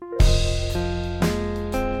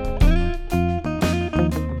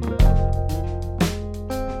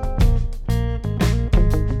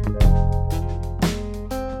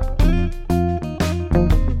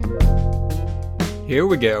Here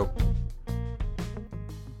we go.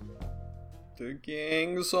 The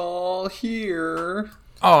gang's all here.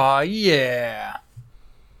 Aw, yeah.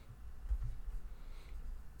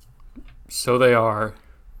 So they are.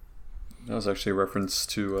 That was actually a reference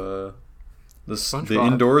to the SpongeBob.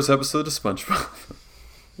 Indoors episode of SpongeBob.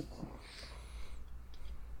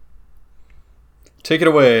 Take it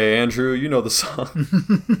away, Andrew. You know the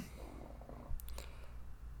song.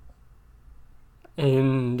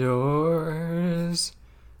 Indoors,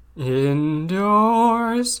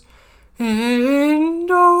 indoors, indoors.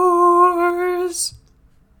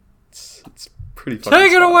 It's pretty fucking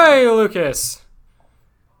Take it solid. away, Lucas.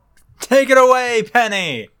 Take it away,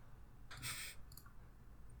 Penny.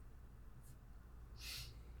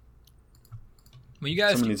 Well, you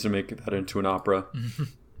guys Someone needs to make that into an opera.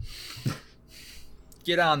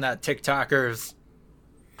 get on that, TikTokers.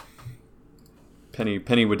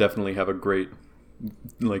 Penny would definitely have a great,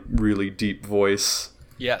 like, really deep voice.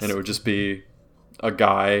 Yes. And it would just be a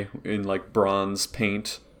guy in, like, bronze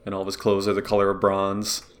paint, and all of his clothes are the color of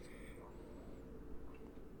bronze.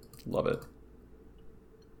 Love it.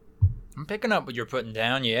 I'm picking up what you're putting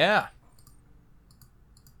down, yeah.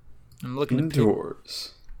 I'm looking to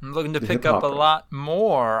Indoors. pick hip up a opera. lot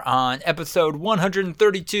more on episode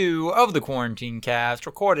 132 of the Quarantine Cast,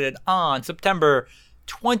 recorded on September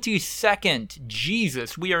 22nd.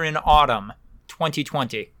 Jesus, we are in autumn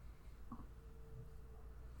 2020.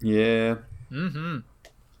 Yeah. Mm-hmm.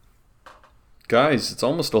 Guys, it's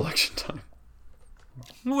almost election time.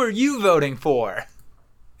 Who are you voting for?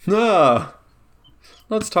 Ah,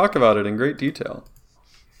 let's talk about it in great detail.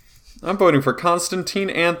 I'm voting for Constantine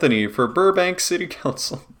Anthony for Burbank City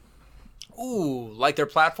Council. Ooh, like their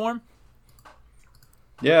platform?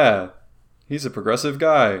 Yeah, he's a progressive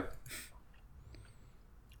guy.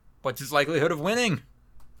 What's his likelihood of winning?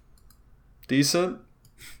 Decent.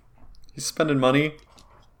 He's spending money,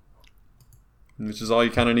 which is all you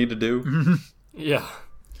kind of need to do Yeah.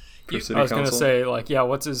 for city I was going to council. say, like, yeah,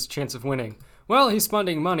 what's his chance of winning? Well, he's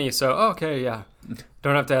spending money, so okay, yeah.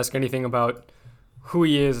 Don't have to ask anything about who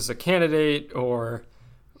he is as a candidate or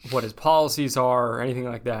what his policies are or anything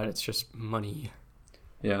like that. It's just money.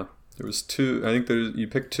 Yeah, there was two. I think you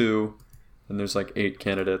pick two, and there's like 8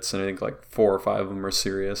 candidates, and I think like 4 or 5 of them are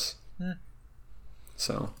serious.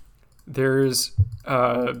 So There's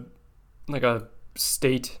like a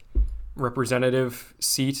state representative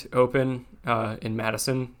seat open in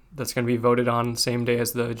Madison that's going to be voted on the same day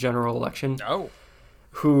as the general election. Oh.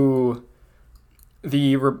 Who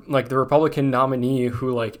the Republican nominee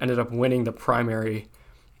who like ended up winning the primary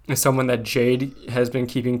is someone that Jade has been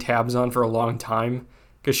keeping tabs on for a long time,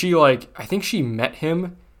 because she I think she met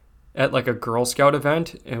him at like a Girl Scout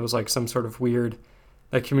event. It was like some sort of weird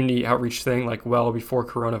like community outreach thing like well before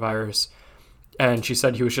coronavirus, and she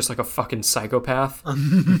said he was just like a fucking psychopath.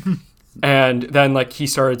 And then like he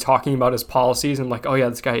started talking about his policies and like, oh yeah,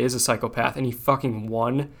 this guy is a psychopath, and he fucking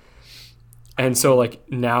won. And so like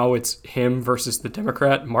now it's him versus the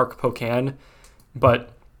Democrat Mark Pocan. But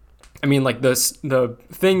I mean, like the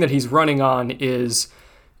thing that he's running on is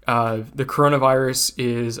the coronavirus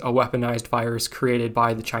is a weaponized virus created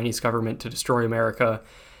by the Chinese government to destroy America,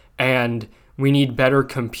 and we need better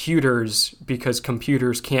computers because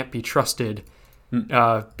computers can't be trusted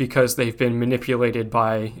because they've been manipulated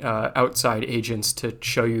by outside agents to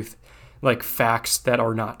show you like facts that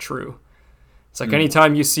are not true. It's like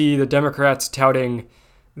anytime you see the Democrats touting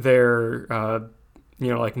their,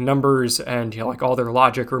 like numbers and like all their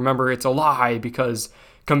logic, remember it's a lie because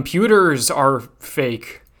computers are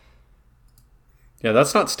fake. yeah,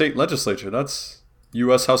 that's not state legislature. That's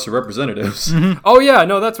U.S. House of Representatives. Oh yeah,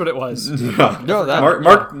 no, that's what it was. Yeah. No, that-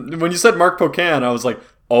 Mark. When you said Mark Pocan, I was like,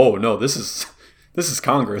 oh no, this is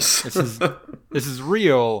Congress. This is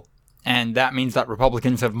real, and that means that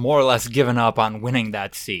Republicans have more or less given up on winning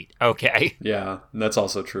that seat. Okay. Yeah, that's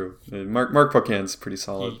also true. Mark Pocan's pretty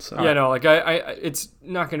solid. So. Yeah, no, like I it's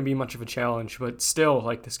not going to be much of a challenge, but still,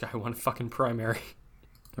 like this guy won a fucking primary.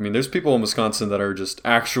 I mean, there's people in Wisconsin that are just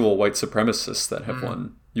actual white supremacists that have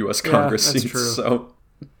won U.S. Congress that's seats. true. So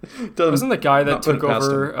Wasn't the guy that not put took it past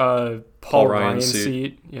over Paul Ryan's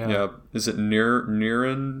seat? Yeah. Is it Nearer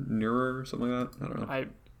or something like that? I don't know.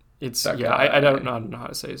 That guy. I don't know how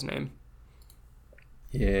to say his name.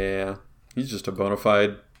 Yeah, he's just a bona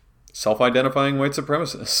fide self-identifying white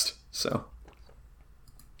supremacist. So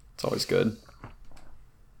it's always good.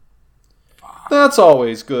 That's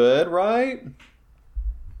always good, right?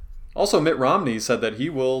 Also, Mitt Romney said that he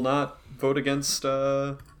will not vote against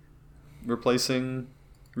replacing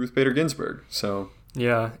Ruth Bader Ginsburg. So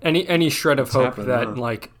Yeah, any shred of hope happened, that huh?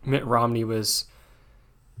 like Mitt Romney was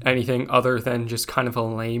anything other than just kind of a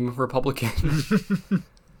lame Republican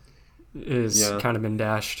is kind of been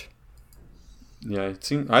dashed. Yeah, it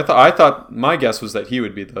seemed. I thought my guess was that he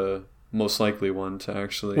would be the most likely one to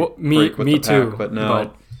actually break with the pack, too. But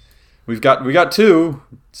no, we got two.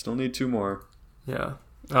 Still need two more. Yeah.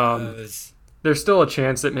 There's still a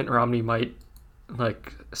chance that Mitt Romney might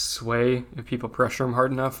sway if people pressure him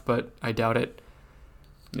hard enough, but I doubt it.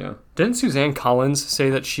 Yeah. Didn't Suzanne Collins say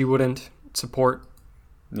that she wouldn't support?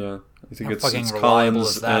 Yeah, I think How it's fucking reliable Collins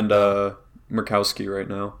is that, and Murkowski right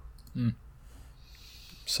now.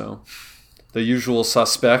 So, the usual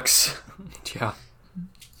suspects. Yeah.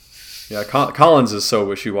 Yeah, Collins is so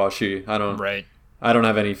wishy-washy. I don't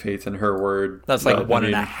have any faith in her word. That's like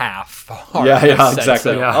 1.5. Yeah,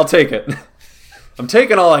 exactly. Yeah. I'll take it. I'm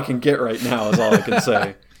taking all I can get right now is all I can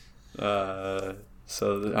say.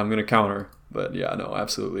 So I'm going to counter. But yeah, no,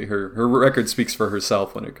 absolutely. Her record speaks for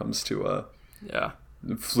herself when it comes to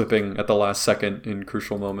flipping at the last second in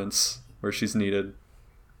crucial moments where she's needed.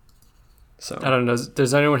 So I don't know.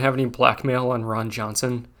 Does anyone have any blackmail on Ron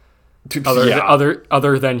Johnson? Yeah.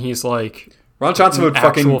 Other than he's like Ron Johnson would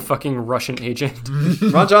fucking Russian agent.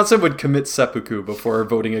 Ron Johnson would commit seppuku before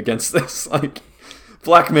voting against this. Like,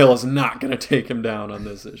 blackmail is not going to take him down on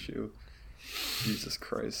this issue. Jesus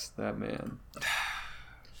Christ, that man.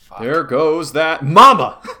 Fuck. There goes that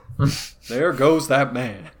mama. There goes that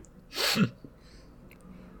man.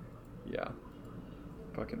 Yeah,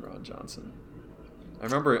 fucking Ron Johnson. I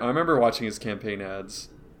remember watching his campaign ads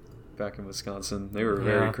back in Wisconsin. They were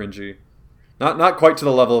very cringy. Not quite to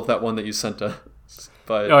the level of that one that you sent us,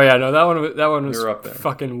 but that one was up there.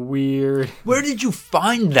 Fucking weird. Where did you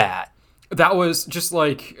find that? That was just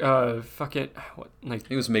like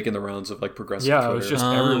he was making the rounds of like progressive. Yeah, Twitter. it was just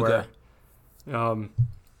everywhere. Okay.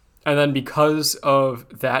 And then because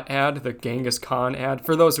of that ad, the Genghis Khan ad,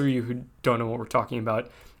 for those of you who don't know what we're talking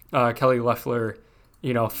about, Kelly Loeffler,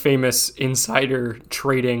 famous insider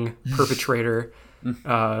trading perpetrator,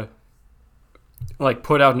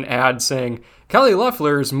 put out an ad saying Kelly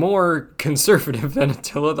Loeffler is more conservative than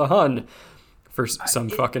Attila the Hun for some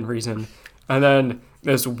fucking reason. And then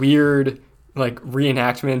this weird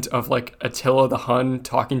reenactment of Attila the Hun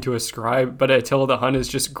talking to a scribe, but Attila the Hun is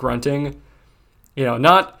just grunting,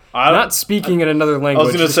 not speaking in another language. I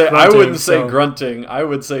was going to say, grunting, I wouldn't say grunting. I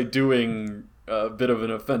would say doing a bit of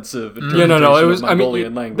an offensive interpretation it was of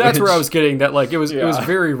Mongolian language. That's where I was getting that. It was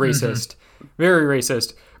very racist, very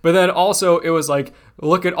racist. But then also it was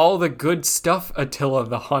look at all the good stuff Attila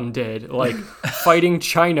the Hun did, fighting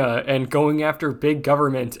China and going after big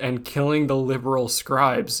government and killing the liberal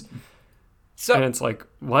scribes. So, and it's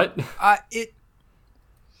what?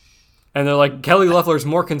 And they're Kelly Loeffler's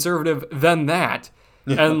more conservative than that.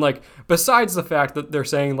 And besides the fact that they're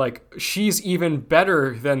saying she's even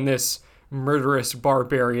better than this murderous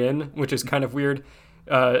barbarian, which is kind of weird.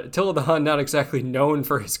 Attila the Hun not exactly known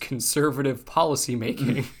for his conservative policy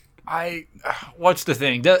making. What's the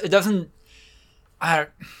thing? It doesn't. Aren't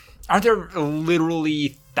there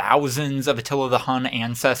literally thousands of Attila the Hun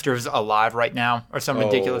ancestors alive right now, or some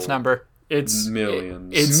ridiculous number? It's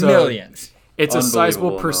millions. It's millions. It's a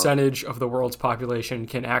sizable percentage of the world's population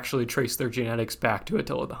can actually trace their genetics back to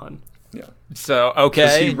Attila the Hun. Yeah. So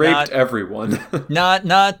okay, he raped everyone.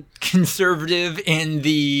 not conservative in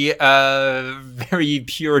the very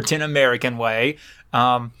Puritan American way.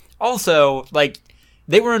 Also,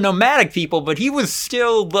 they were a nomadic people, but he was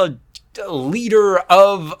still the leader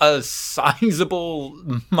of a sizable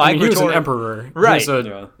migratory. He was an emperor, right?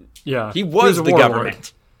 He was the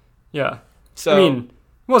government. Yeah. So.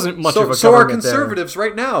 Wasn't much of a government. So are conservatives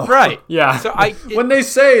right now. Right. Yeah. So when they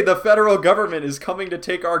say the federal government is coming to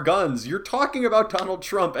take our guns, you're talking about Donald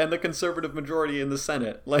Trump and the conservative majority in the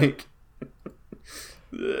Senate. And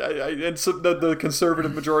so the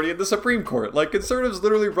conservative majority in the Supreme Court. Conservatives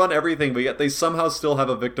literally run everything, but yet they somehow still have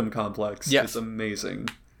a victim complex. Yes. It's amazing.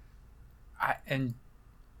 I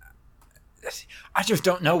just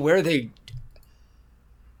don't know where they...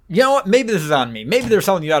 You know what? Maybe this is on me. Maybe there's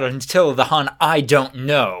something about Attila the Hun I don't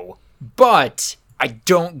know. But I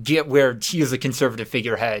don't get where he is a conservative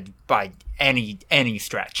figurehead by any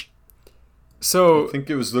stretch. So I think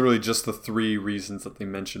it was literally just the three reasons that they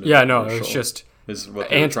mentioned. Yeah, no, it was just is what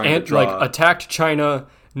they were trying to draw. Attacked China,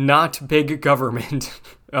 not big government.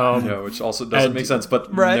 Which also doesn't make sense, but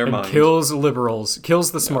in their mind, kills liberals,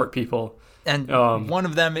 kills the smart people, and one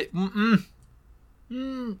of them.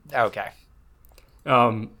 Okay.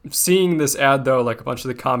 Seeing this ad though, a bunch of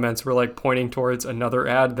the comments were pointing towards another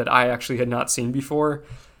ad that I actually had not seen before.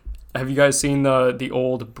 Have you guys seen the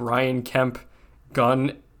old Brian Kemp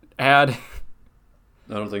gun ad?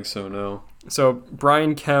 I don't think so, no. So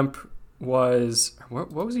Brian Kemp was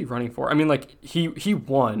what was he running for? I mean, like he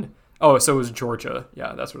won. Oh, so it was Georgia.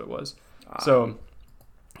 Yeah, that's what it was. So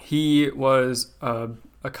he was a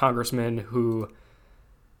congressman who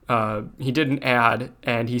he did an ad,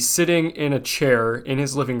 and he's sitting in a chair in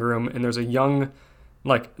his living room, and there's a young,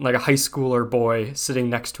 like a high schooler boy sitting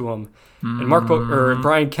next to him, and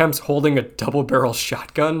Brian Kemp's holding a double-barrel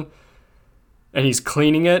shotgun, and he's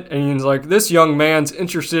cleaning it, and he's like, "This young man's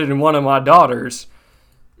interested in one of my daughters."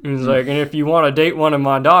 And he's like, "And if you want to date one of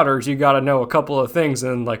my daughters, you got to know a couple of things."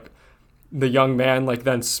 And like the young man like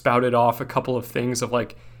then spouted off a couple of things of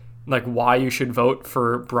like why you should vote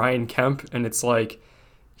for Brian Kemp, and it's like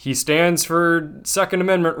he stands for Second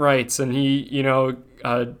Amendment rights, and he, you know,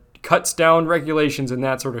 cuts down regulations and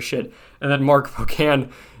that sort of shit. And then Mark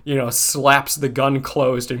Pocan, you know, slaps the gun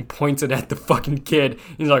closed and points it at the fucking kid.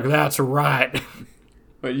 He's like, "That's right."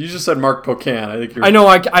 Wait, you just said Mark Pocan. I think you're. I know.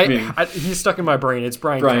 I he's stuck in my brain. It's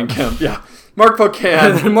Brian Kemp. Yeah, Mark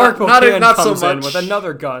Pocan. And then Mark Pocan not comes so in much. with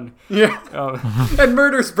another gun. Yeah, and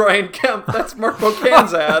murders Brian Kemp. That's Mark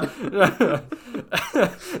Pocan's ad.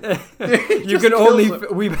 You can only.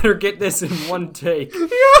 We better get this in one take.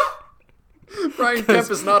 Yeah. Brian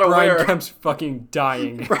Kemp is not aware. Brian Kemp's fucking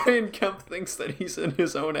dying. Brian Kemp thinks that he's in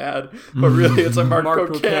his own ad, but really it's a Mark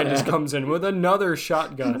Pocan ad. Just comes in with another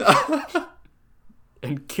shotgun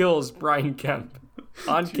and kills Brian Kemp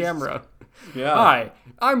on camera. Yeah. Hi,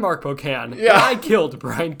 I'm Mark Pocan. Yeah. And I killed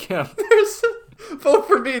Brian Kemp. Vote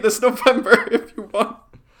for me this November if you want.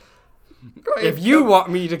 If you want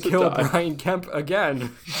me to kill Brian Kemp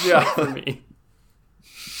again, vote for me.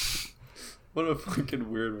 What a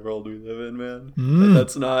fucking weird world we live in, man. And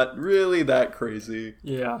that's not really that crazy.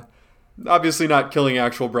 Yeah. Obviously not killing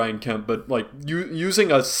actual Brian Kemp, but like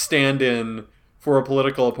using a stand-in for a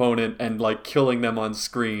political opponent and like killing them on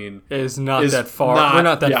screen is not that far. We're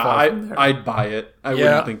not that far from there. I'd buy it. I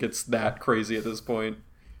wouldn't think it's that crazy at this point.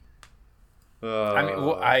 I mean,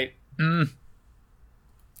 well, I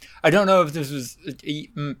don't know if this was...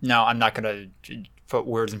 No, I'm not going to put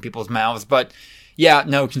words in people's mouths, but yeah,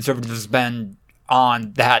 no, conservatives has been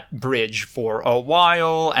on that bridge for a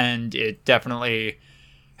while, and it definitely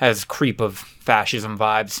has creep of fascism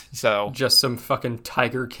vibes, so... Just some fucking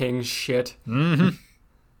Tiger King shit. Mm-hmm.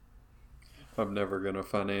 I'm never going to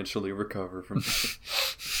financially recover from that.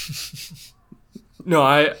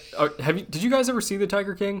 No, did you guys ever see The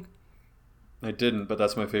Tiger King? I didn't, but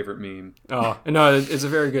that's my favorite meme. Oh, no, it's a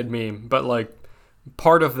very good meme, but like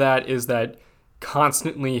part of that is that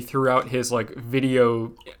constantly throughout his like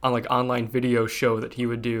video on like online video show that he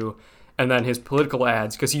would do, and then his political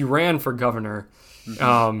ads, because he ran for governor,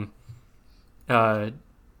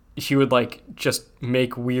 he would like just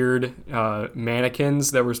make weird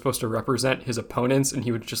mannequins that were supposed to represent his opponents, and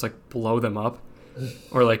he would just like blow them up,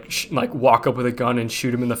 or like walk up with a gun and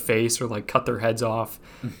shoot them in the face, or like cut their heads off,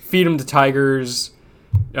 feed them to tigers,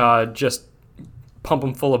 just pump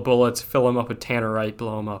them full of bullets, fill them up with tannerite,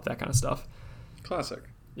 blow them up, that kind of stuff. Classic.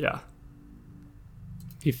 Yeah.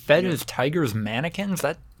 He fed his tigers mannequins?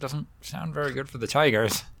 That doesn't sound very good for the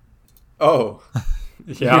tigers. Oh.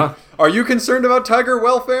 Yeah. Are you concerned about tiger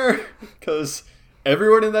welfare? Because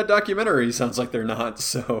everyone in that documentary sounds like they're not,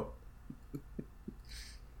 so...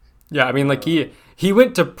 Yeah, I mean, like, he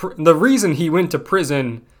went to... the reason he went to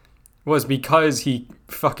prison was because he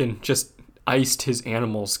fucking just iced his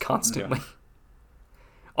animals constantly. Yeah.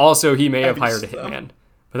 Also, he may have hired a hitman.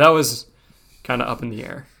 But that was kind of up in the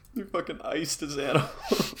air. He fucking iced his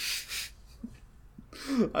animals.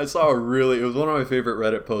 I saw it was one of my favorite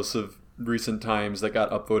Reddit posts of recent times that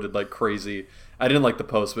got upvoted like crazy. I didn't like the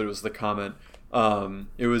post, but it was the comment.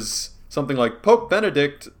 It was something like Pope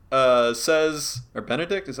Benedict says, or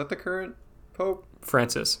Benedict, is that the current Pope?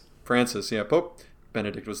 Francis, yeah. Pope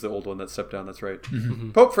Benedict was the old one that stepped down, that's right.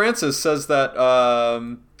 Mm-hmm. Pope Francis says that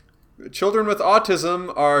children with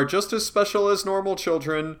autism are just as special as normal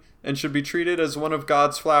children and should be treated as one of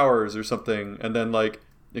God's flowers or something. And then like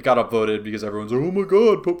it got upvoted because everyone's like, "Oh my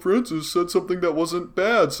God, Pope Francis said something that wasn't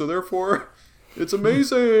bad, so therefore it's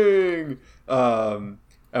amazing." And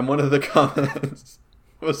one of the comments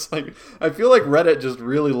was like, I feel like Reddit just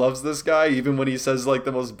really loves this guy, even when he says like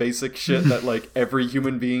the most basic shit that like every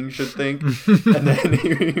human being should think. And then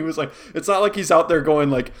he was like, it's not like he's out there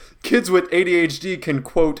going like, kids with ADHD can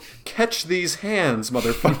quote catch these hands,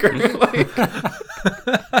 motherfucker. Like,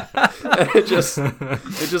 and it just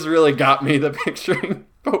really got me, the picturing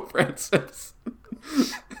Pope Francis.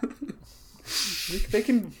 They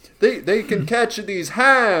can catch these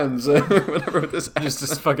hands. Whatever this just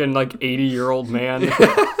this fucking like 80-year-old man.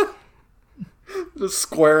 Yeah. Just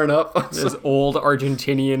squaring up. This old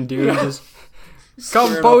Argentinian dude just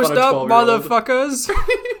come post up, motherfuckers.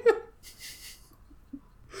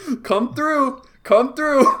 Come through. Come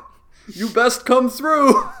through. You best come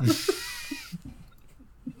through.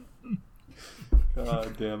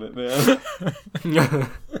 God damn it, man.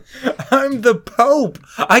 I'm the Pope.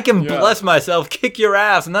 I can bless myself, kick your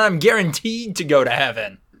ass, and then I'm guaranteed to go to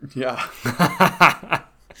heaven. Yeah.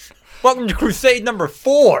 Welcome to Crusade number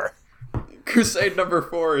 4. Crusade number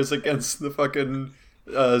 4 is against the fucking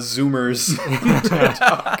Zoomers.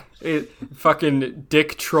 Fucking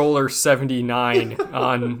Dick Troller 79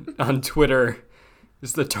 on Twitter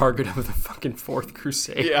is the target of the fucking Fourth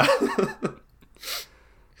Crusade. Yeah.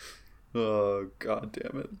 Oh, god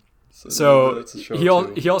damn it. So he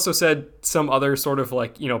also said some other sort of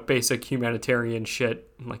like, you know, basic humanitarian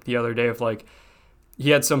shit, like the other day of like, he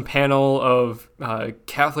had some panel of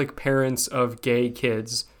Catholic parents of gay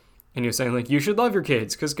kids, and he was saying like, you should love your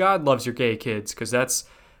kids because God loves your gay kids because that's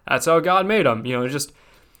how God made them. You know, just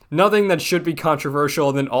nothing that should be controversial.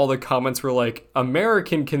 And then all the comments were like,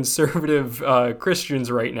 American conservative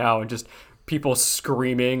Christians right now, and just people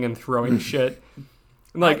screaming and throwing shit.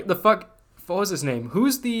 And like, the fuck, what was his name?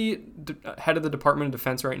 Who's the head of the Department of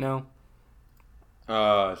Defense right now?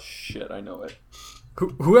 Shit, I know it.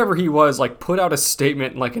 Whoever he was, like, put out a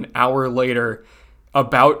statement like an hour later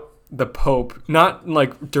about the Pope, not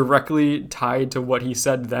like directly tied to what he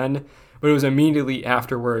said then, but it was immediately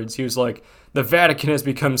afterwards. He was like, the Vatican has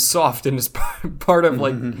become soft and is part of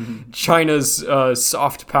like China's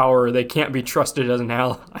soft power. They can't be trusted as an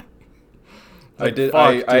ally. Like,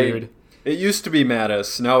 dude. It used to be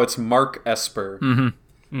Mattis. Now it's Mark Esper.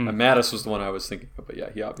 Mm-hmm. Mattis was the one I was thinking of, but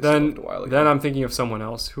yeah, he obviously left a while ago. Then I'm thinking of someone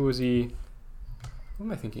else. Who was he? Who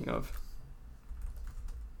am I thinking of?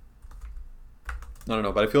 I don't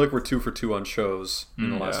know, but I feel like we're 2 for 2 on shows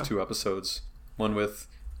in the last 2 episodes. One with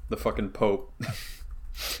the fucking Pope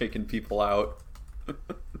taking people out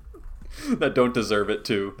that don't deserve it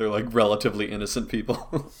too. They're like relatively innocent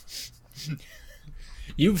people.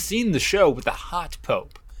 You've seen the show with the hot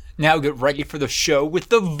Pope. Now get ready for the show with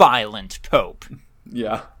the violent Pope.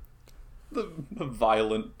 Yeah. The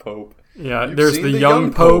violent Pope. Yeah, You've there's seen the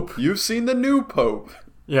young Pope. You've seen the new Pope.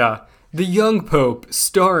 Yeah, the young Pope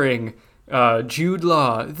starring Jude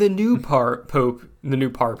Law. The new Pope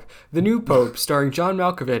starring John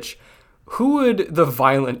Malkovich. Who would the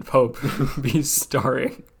violent Pope be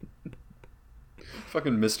starring?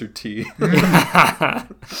 Fucking Mr. T.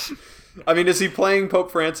 I mean, is he playing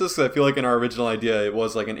Pope Francis? I feel like in our original idea, it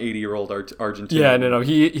was like an 80-year-old Argentinian. Yeah, no.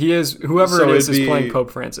 He is, whoever it is playing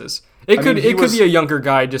Pope Francis. It could be a younger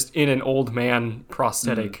guy just in an old man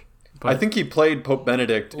prosthetic. I think he played Pope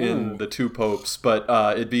Benedict in The Two Popes, but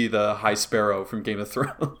it'd be the High Sparrow from Game of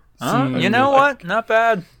Thrones. You know what? Not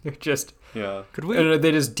bad. Just yeah. Could we?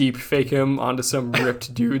 They just deep fake him onto some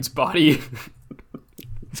ripped dude's body.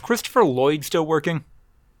 Is Christopher Lloyd still working?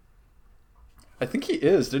 I think he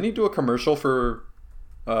is. Didn't he do a commercial for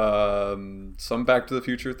some Back to the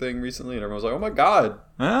Future thing recently? And everyone was like, "Oh my god,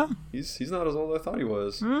 he's not as old as I thought he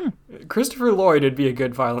was." Christopher Lloyd would be a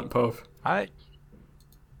good violent Pope.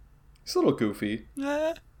 He's a little goofy.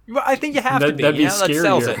 Well, I think you have to be. That'd be That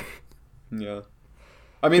sells it. Yeah.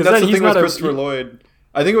 I mean, that's the thing with Christopher Lloyd.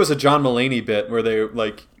 I think it was a John Mulaney bit where they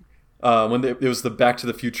like it was the Back to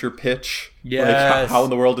the Future pitch. Yes. Like, how in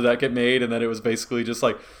the world did that get made? And then it was basically just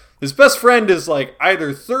like, his best friend is like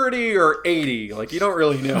either 30 or 80. Like, you don't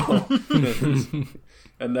really know.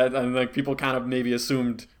 and like people kind of maybe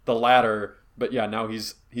assumed the latter, but yeah, now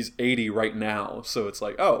he's 80 right now. So it's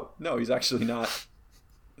like, oh no, he's actually not.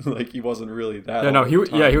 Like, he wasn't really that. Yeah, no, he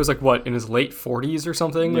was like what, in his late 40s or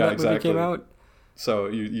something when that movie came out. So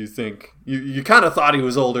you think you kind of thought he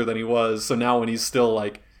was older than he was. So now when he's still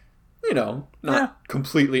like, you know, not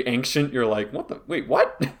completely ancient, you're like,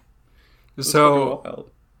 what?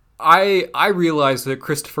 So I realized that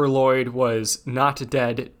Christopher Lloyd was not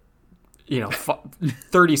dead,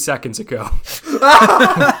 30 seconds ago.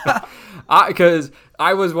 Because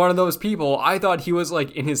I was one of those people. I thought he was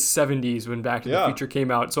like in his 70s when Back to the Future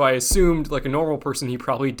came out. So I assumed, like a normal person, he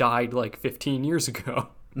probably died like 15 years ago.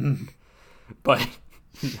 But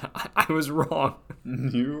I was wrong.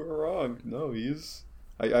 You were wrong. No, he's...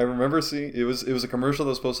 I remember seeing... It was a commercial that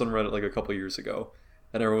was posted on Reddit like a couple years ago.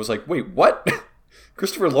 And everyone was like, wait, what?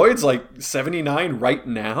 Christopher Lloyd's like 79 right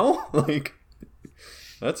now? Like,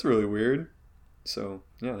 that's really weird. So,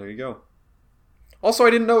 yeah, there you go. Also,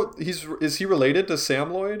 I didn't know... Is he related to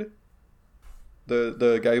Sam Lloyd?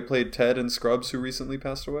 The guy who played Ted in Scrubs who recently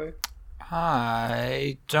passed away?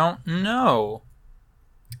 I don't know.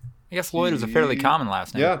 I guess Lloyd is a fairly common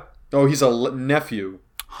last name. Yeah. Oh, he's a nephew.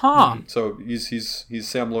 Huh. So he's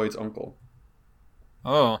Sam Lloyd's uncle.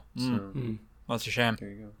 Oh. That's a shame. There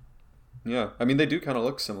you go. Yeah. I mean, they do kind of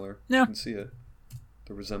look similar. Yeah. You can see it.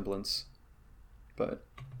 the resemblance. But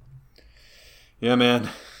yeah, man,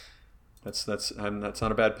 that's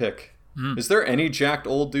not a bad pick. Is there any jacked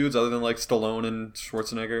old dudes other than like Stallone and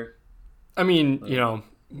Schwarzenegger? I mean, you know,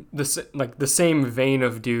 the same vein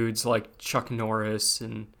of dudes like Chuck Norris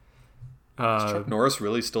and. Is Chuck Norris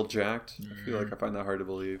really still jacked? I feel like I find that hard to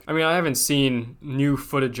believe. I mean, I haven't seen new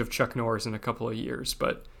footage of Chuck Norris in a couple of years,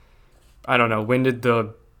 but I don't know. When did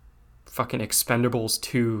the fucking Expendables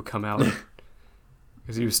 2 come out?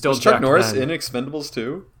 Because he was still jacked Chuck Norris then. in Expendables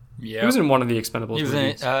 2? Yeah. He was in one of the Expendables He was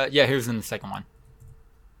movies. he was in the second one.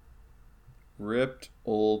 Ripped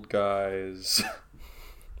old guys.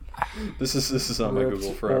 This is on my Ripped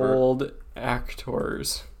Google forever. old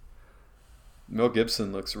actors. Mel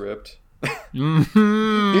Gibson looks ripped.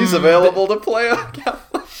 Mm-hmm. He's available to play a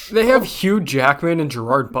They have Hugh Jackman and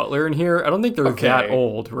Gerard Butler in here. I don't think they're Okay. that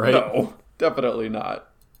old, right? No, definitely not.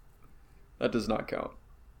 That does not count.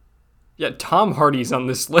 Yeah, Tom Hardy's on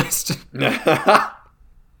this list.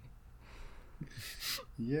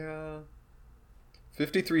 Yeah.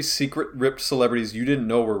 53 secret ripped celebrities you didn't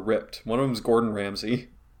know were ripped. One of them's Gordon Ramsay.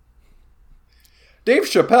 Dave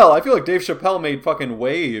Chappelle. I feel like Dave Chappelle made fucking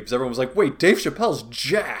waves. Everyone was like, wait, Dave Chappelle's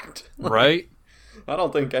jacked. Right? I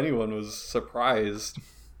don't think anyone was surprised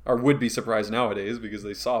or would be surprised nowadays because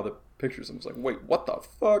they saw the pictures and was like, wait, what the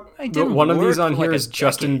fuck? One of these on here is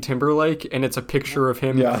Justin Timberlake, and it's a picture of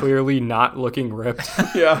him Yeah. clearly not looking ripped.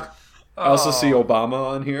 Yeah. I also see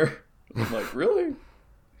Obama on here. I'm like, really?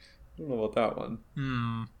 I don't know about that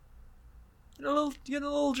one. Getting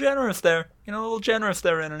a little generous there.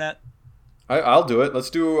 Internet. I'll do it. Let's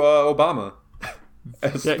do Obama.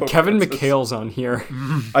 As Yeah, Pope Kevin Francis. McHale's on here.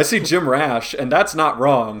 I see Jim Rash, and that's not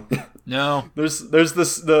wrong. No. There's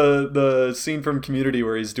this the scene from Community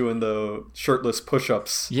where he's doing the shirtless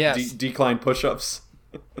push-ups. Yes. Decline push-ups.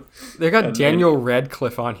 They got And Daniel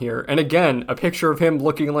Radcliffe on here, and again, a picture of him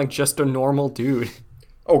looking like just a normal dude.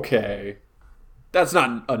 Okay. That's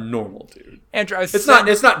not a normal dude. Andrew, It's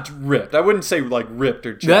not ripped. I wouldn't say like ripped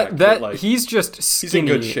or jacked. That but, like, he's just in skinny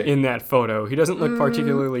good shape. in that photo. He doesn't look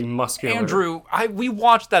particularly muscular. Andrew, we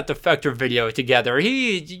watched that Defector video together.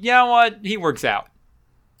 You know what? He works out.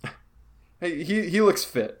 hey, he looks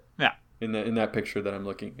fit. Yeah. In that picture that I'm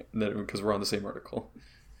looking at, because we're on the same article.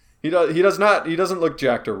 He doesn't look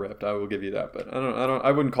jacked or ripped. I will give you that, but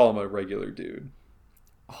I wouldn't call him a regular dude.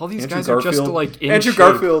 All these Andrew guys are just Garfield- like in Andrew shape.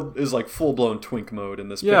 Garfield is like full blown twink mode in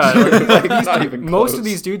this Yeah, picture. Like, not even Most close. of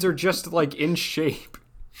these dudes are just like in shape.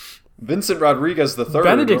 Vincent Rodriguez the third,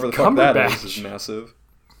 Benedict whoever the fuck that Cumberbatch. is massive.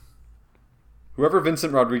 Whoever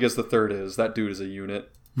Vincent Rodriguez the third is, that dude is a unit.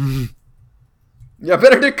 Yeah,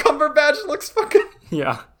 Benedict Cumberbatch looks fucking.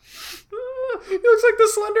 Yeah. He looks like the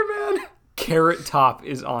Slender Man. Carrot Top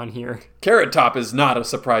is on here. Carrot Top is not a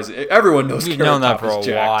surprise. Everyone knows We've Carrot known that Top for is a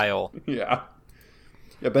jacked. while. Yeah.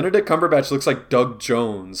 Yeah, Benedict Cumberbatch looks like Doug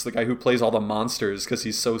Jones, the guy who plays all the monsters because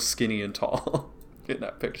he's so skinny and tall in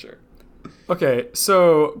that picture. Okay,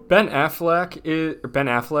 so Ben Affleck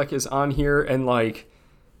is on here, and like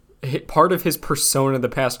part of his persona the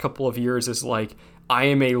past couple of years is like, I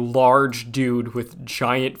am a large dude with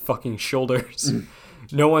giant fucking shoulders.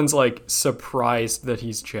 No one's like surprised that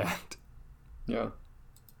he's jacked. Yeah.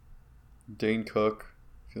 Dane Cook,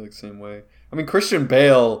 I feel like the same way. I mean, Christian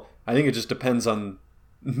Bale, I think it just depends on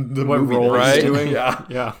the What movie role that he's doing. doing. Yeah.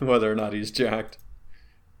 Yeah. Whether or not he's jacked.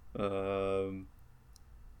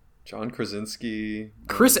 John Krasinski.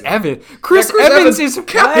 Chris Evans. Yeah, Chris Evans is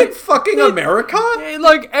Captain fat. fucking America?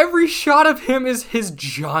 Like every shot of him is his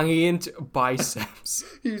giant biceps.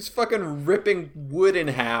 He's fucking ripping wood in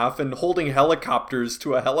half and holding helicopters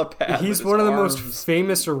to a helipad. He's with one of his the most arms.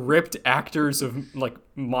 famous ripped actors of like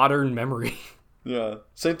modern memory. Yeah.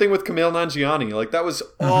 Same thing with Kumail Nanjiani. Like, that was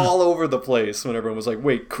all over the place when everyone was like,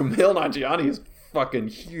 wait, Kumail Nanjiani is fucking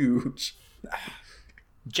huge.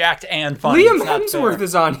 Jacked and funny. Liam It's not Hemsworth fair.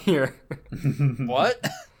 is on here. What?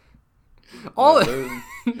 All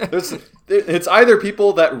It's either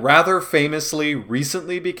people that rather famously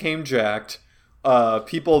recently became jacked,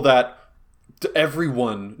 people that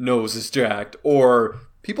everyone knows is jacked, or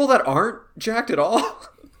people that aren't jacked at all.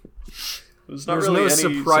 There's not There's really no any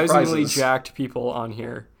surprisingly surprises. jacked people on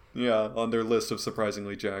here. Yeah, on their list of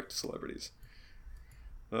surprisingly jacked celebrities.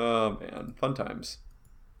 Oh man, fun times.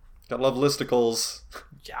 Gotta love listicles.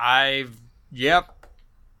 Yep.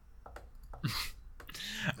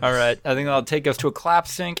 All right. I think that'll take us to a clap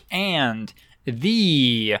sync and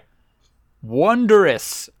the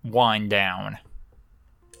wondrous wind down.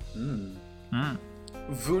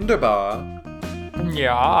 Wunderbar.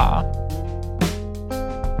 Yeah.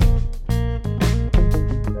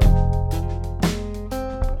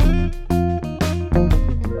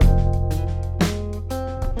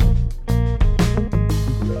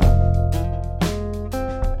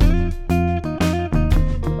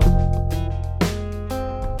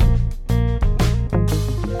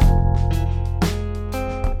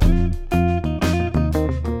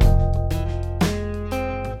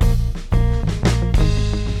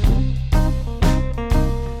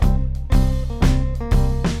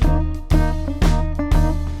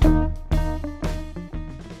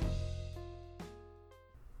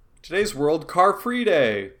 Today's World Car Free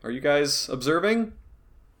Day. Are you guys observing?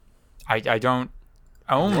 I don't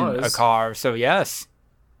own a car, so yes.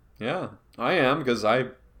 Yeah, I am, because I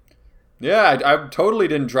totally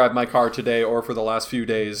didn't drive my car today or for the last few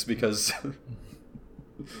days because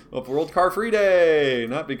of World Car Free Day,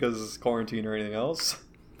 not because quarantine or anything else.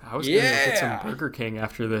 I was gonna get some Burger King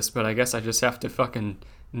after this, but I guess I just have to fucking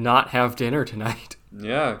not have dinner tonight.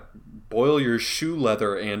 Yeah, boil your shoe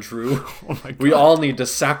leather, Andrew. Oh my God. We all need to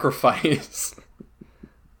sacrifice.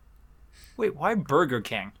 Wait, why Burger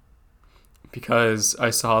King? Because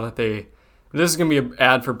I saw that this is going to be an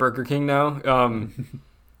ad for Burger King now.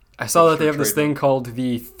 I saw that they have this thing called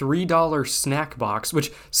the $3 snack box,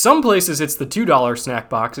 which some places it's the $2 snack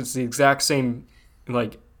box. It's the exact same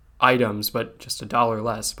like items, but just $1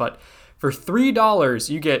 less. But for $3,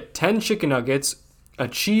 you get 10 chicken nuggets, a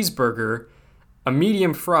cheeseburger, a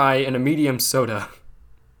medium fry, and a medium soda.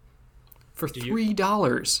 For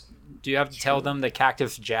 $3. Do you have to tell them that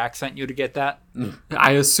Cactus Jack sent you to get that?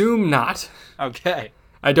 I assume not. Okay.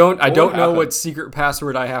 I don't know what secret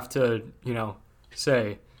password I have to,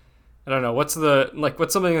 say. I don't know. What's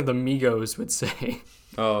something that the Migos would say?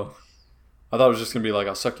 Oh. I thought it was just going to be like,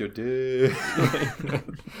 I'll suck your dick.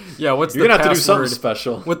 Yeah, what's You're the password? going to have to do something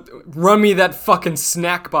special. Run me that fucking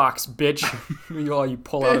snack box, bitch. You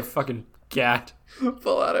pull out a fucking gat.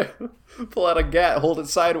 Pull out a gat, hold it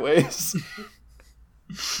sideways.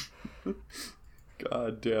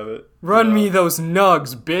 God damn it. Run me those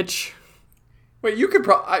nugs, bitch. Wait, you could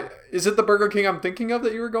is it the Burger King I'm thinking of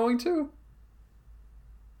that you were going to?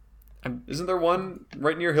 Isn't there one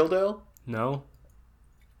right near Hilldale? No.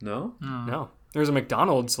 No? No. There's a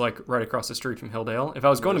McDonald's right across the street from Hilldale. If I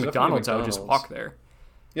was going to McDonald's, I would just walk there.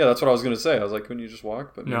 Yeah, that's what I was going to say. I was like, couldn't you just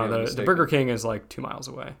walk? But no, the Burger King is 2 miles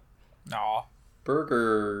away. Aw.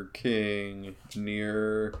 Burger King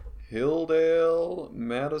near Hilldale,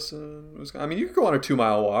 Madison, Wisconsin. I mean, you could go on a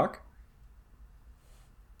 2-mile walk.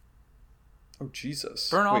 Oh, Jesus.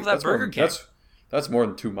 Burn off that Burger King. That's more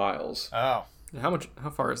than 2 miles. Oh. How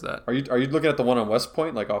far is that? Are you looking at the one on West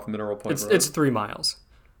Point, like off Mineral Point Road? It's 3 miles.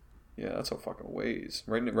 Yeah, that's a fucking ways.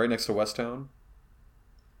 Right next to Westtown.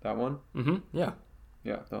 That one? Mm-hmm. Yeah.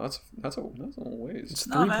 Yeah, no, that's a ways. It's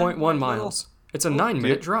 3.1 miles. It's a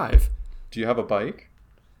 9-minute drive. Do you have a bike?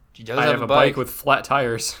 I have a bike with flat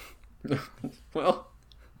tires. Well,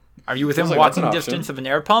 are you within like walking distance of an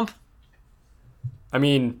air pump? I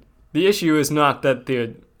mean, the issue is not that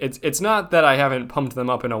it's not that I haven't pumped them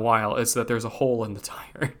up in a while. It's that there's a hole in the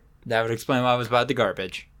tire. That would explain why I was about the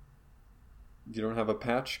garbage. You don't have a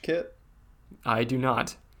patch kit? I do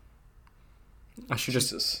not. I should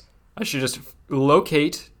just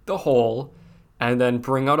locate the hole and then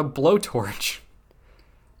bring out a blowtorch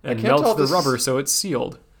and melt the rubber so it's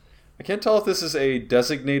sealed. I can't tell if this is a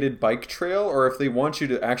designated bike trail or if they want you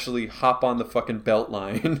to actually hop on the fucking belt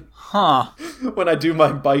line. Huh. When I do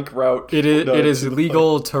my bike route. It is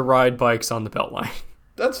illegal to ride bikes on the belt line.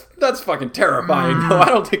 That's fucking terrifying. No, I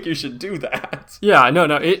don't think you should do that. Yeah,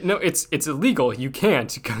 it's illegal. You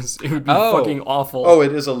can't because it would be fucking awful. Oh,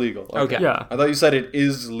 it is illegal. Okay. Yeah. I thought you said it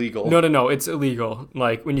is legal. No, it's illegal.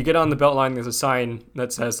 Like when you get on the belt line, there's a sign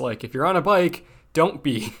that says if you're on a bike, don't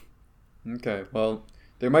be. Okay, well,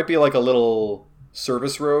 there might be a little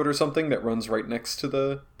service road or something that runs right next to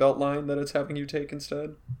the belt line that it's having you take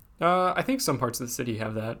instead. I think some parts of the city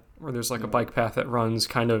have that, where there's a bike path that runs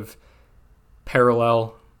kind of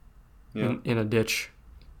parallel in a ditch.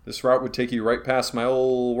 This route would take you right past my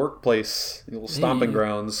old workplace, the old stomping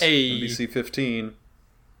grounds, NBC 15,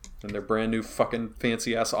 and their brand new fucking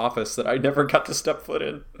fancy ass office that I never got to step foot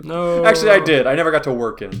in. No. Actually, I did. I never got to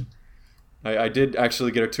work in. I did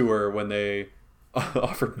actually get a tour when they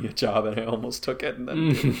offered me a job, and I almost took it, and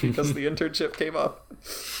then didn't because the internship came up.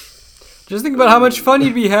 Just think about how much fun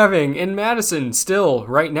you'd be having in Madison still,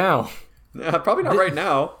 right now. Yeah, probably not right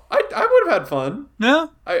now. I would have had fun. Yeah.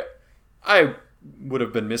 I would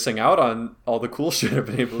have been missing out on all the cool shit I've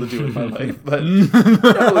been able to do in my life, but I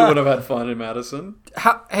really would have had fun in Madison.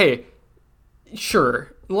 Hey,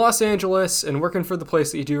 sure, Los Angeles and working for the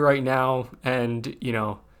place that you do right now, and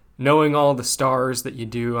knowing all the stars that you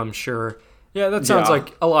do, I'm sure. Yeah, that sounds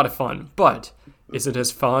like a lot of fun, but is it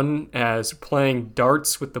as fun as playing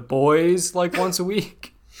darts with the boys once a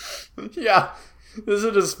week? Yeah. Is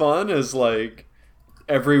it as fun as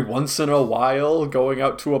every once in a while going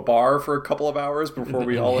out to a bar for a couple of hours before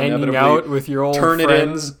we all hanging out with your old turn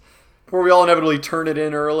friends? it in? Before we all inevitably turn it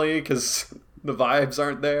in early because the vibes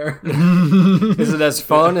aren't there? Is it as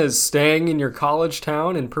fun as staying in your college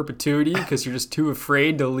town in perpetuity because you're just too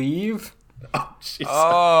afraid to leave? Oh, jeez.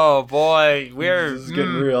 Oh, boy. This is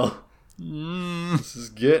getting real. This is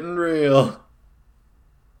getting real.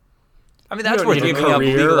 I mean, You that's don't worth need a giving up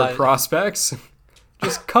career or legalized. prospects.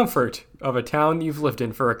 Just comfort of a town you've lived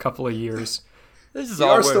in for a couple of years. This is We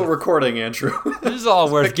all are still worth. recording, Andrew. This is all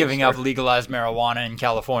worth making giving sure. up legalized marijuana in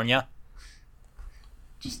California.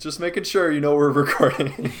 Just making sure you know we're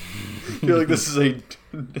recording. I feel like this is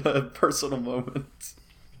a personal moment.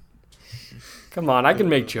 Come on, I can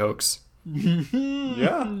make jokes.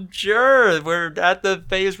 Yeah. Sure, we're at the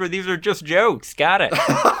phase where these are just jokes. Got it.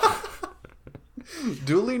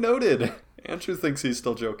 Duly noted. Andrew thinks he's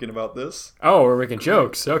still joking about this. Oh, we're making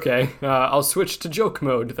jokes. Okay. I'll switch to joke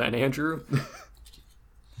mode then, Andrew.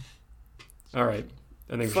 All right.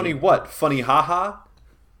 I think we Funny should- what? Funny haha?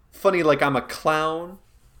 Funny like I'm a clown?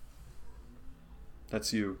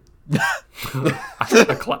 That's you.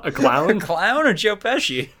 a clown? Clown or Joe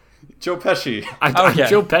Pesci? Joe Pesci. I'm Okay.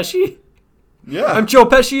 Joe Pesci? Yeah. I'm Joe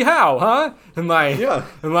Pesci how, huh? Am I Yeah.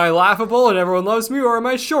 am I laughable and everyone loves me, or am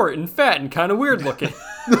I short and fat and kind of weird looking?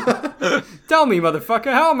 Tell me,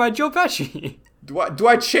 motherfucker, how am I Joe Pesci? Do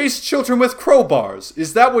I chase children with crowbars?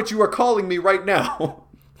 Is that what you are calling me right now?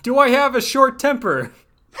 Do I have a short temper?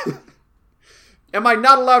 Am I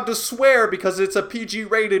not allowed to swear because it's a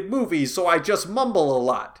PG-rated movie, so I just mumble a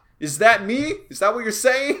lot? Is that me? Is that what you're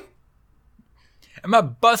saying? Am I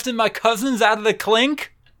busting my cousins out of the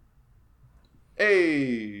clink?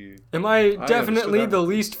 Hey. Am I understood definitely that. the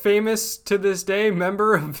least famous to this day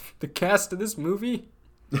member of the cast of this movie?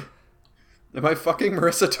 Am I fucking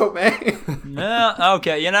Marissa Tomei? Yeah,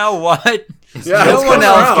 okay, you know what? Yeah, No it's one coming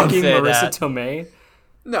else around. can Fucking say Marissa that. Tomei?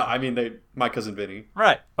 No, I mean my cousin Vinny.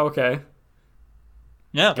 Right. Okay.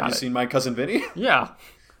 Yeah. Have you seen My Cousin Vinny? Yeah.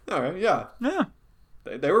 All right, yeah. Yeah.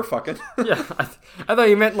 They were fucking. Yeah. I thought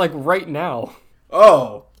you meant like right now.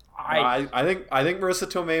 Oh. I- I think Marissa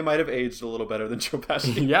Tomei might have aged a little better than Joe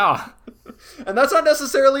Pesci. Yeah. And that's not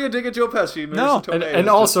necessarily a dig at Joe Pesci. Marissa No. Tomei And is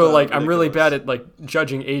also, just, like, I'm really ridiculous. bad at, like,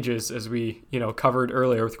 judging ages, as we, covered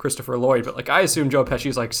earlier with Christopher Lloyd. But, like, I assume Joe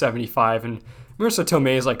Pesci's, like, 75, and Marissa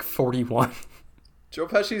Tomei is, like, 41. Joe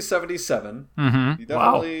Pesci's 77. Mm-hmm.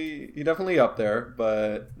 He definitely up there,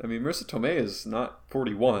 but I mean Marissa Tomei is not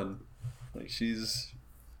 41. Like she's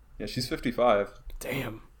 55.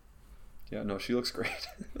 Damn. Yeah, no, she looks great.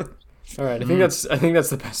 All right, I think that's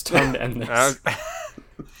the best time to end this.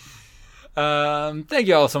 Thank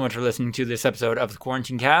you all so much for listening to this episode of the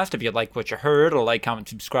Quarantine Cast. If you like what you heard, like, comment,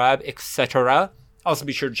 subscribe, etc. Also,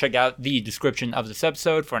 be sure to check out the description of this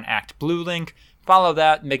episode for an Act Blue link. Follow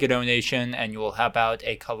that, make a donation, and you will help out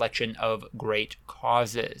a collection of great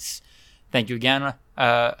causes. Thank you again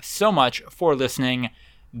so much for listening.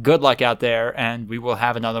 Good luck out there, and we will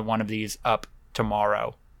have another one of these up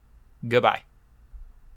tomorrow. Goodbye.